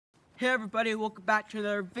Hey everybody, welcome back to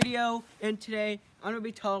another video, and today I'm going to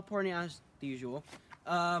be teleporting as usual.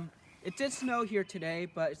 It did snow here today,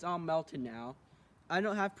 but it's all melted now. I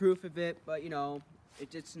don't have proof of it, but you know, it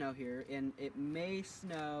did snow here, and it may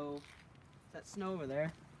snow. Is that snow over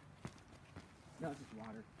there? No, it's just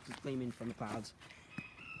water. It's just gleaming from the clouds.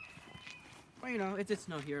 Well, you know, it did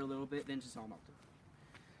snow here a little bit, then it's just all melted.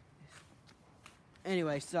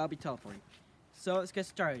 Anyway, so I'll be teleporting. So let's get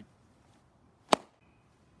started.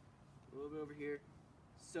 A little bit over here.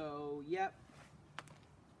 So, yep.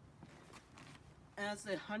 And that's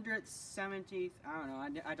the 170th, I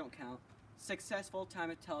don't know, I don't count. Successful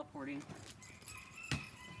time of teleporting.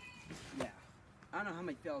 Yeah. I don't know how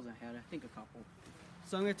many fails I had, I think a couple.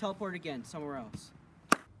 So I'm going to teleport again, somewhere else.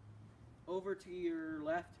 Over to your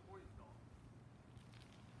left.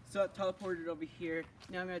 So it teleported over here.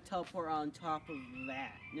 Now I'm going to teleport on top of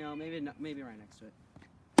that. No, maybe not, maybe right next to it.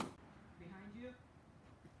 Behind you.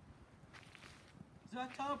 So I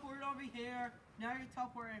teleported over here. Now you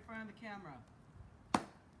teleport in front of the camera.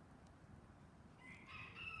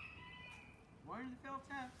 One of the failed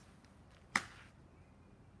attempts.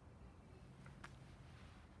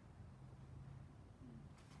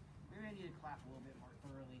 Maybe I need to clap a little bit more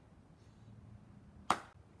thoroughly.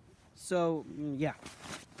 So, yeah.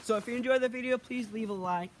 So if you enjoyed the video, please leave a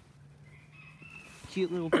like. Cute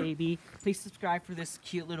little baby. Please subscribe for this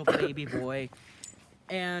cute little baby boy.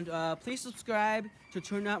 And please subscribe to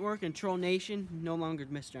Troll Network and Troll Nation, no longer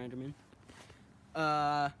Mr. Enderman.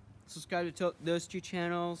 Subscribe to those two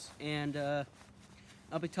channels, and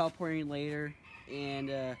I'll be teleporting later. And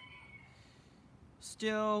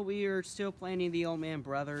we are still planning the Old Man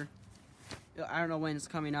Brother. I don't know when it's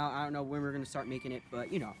coming out. I don't know when we're gonna start making it,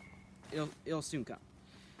 but you know, it'll soon come.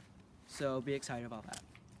 So be excited about that.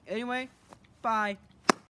 Anyway, bye.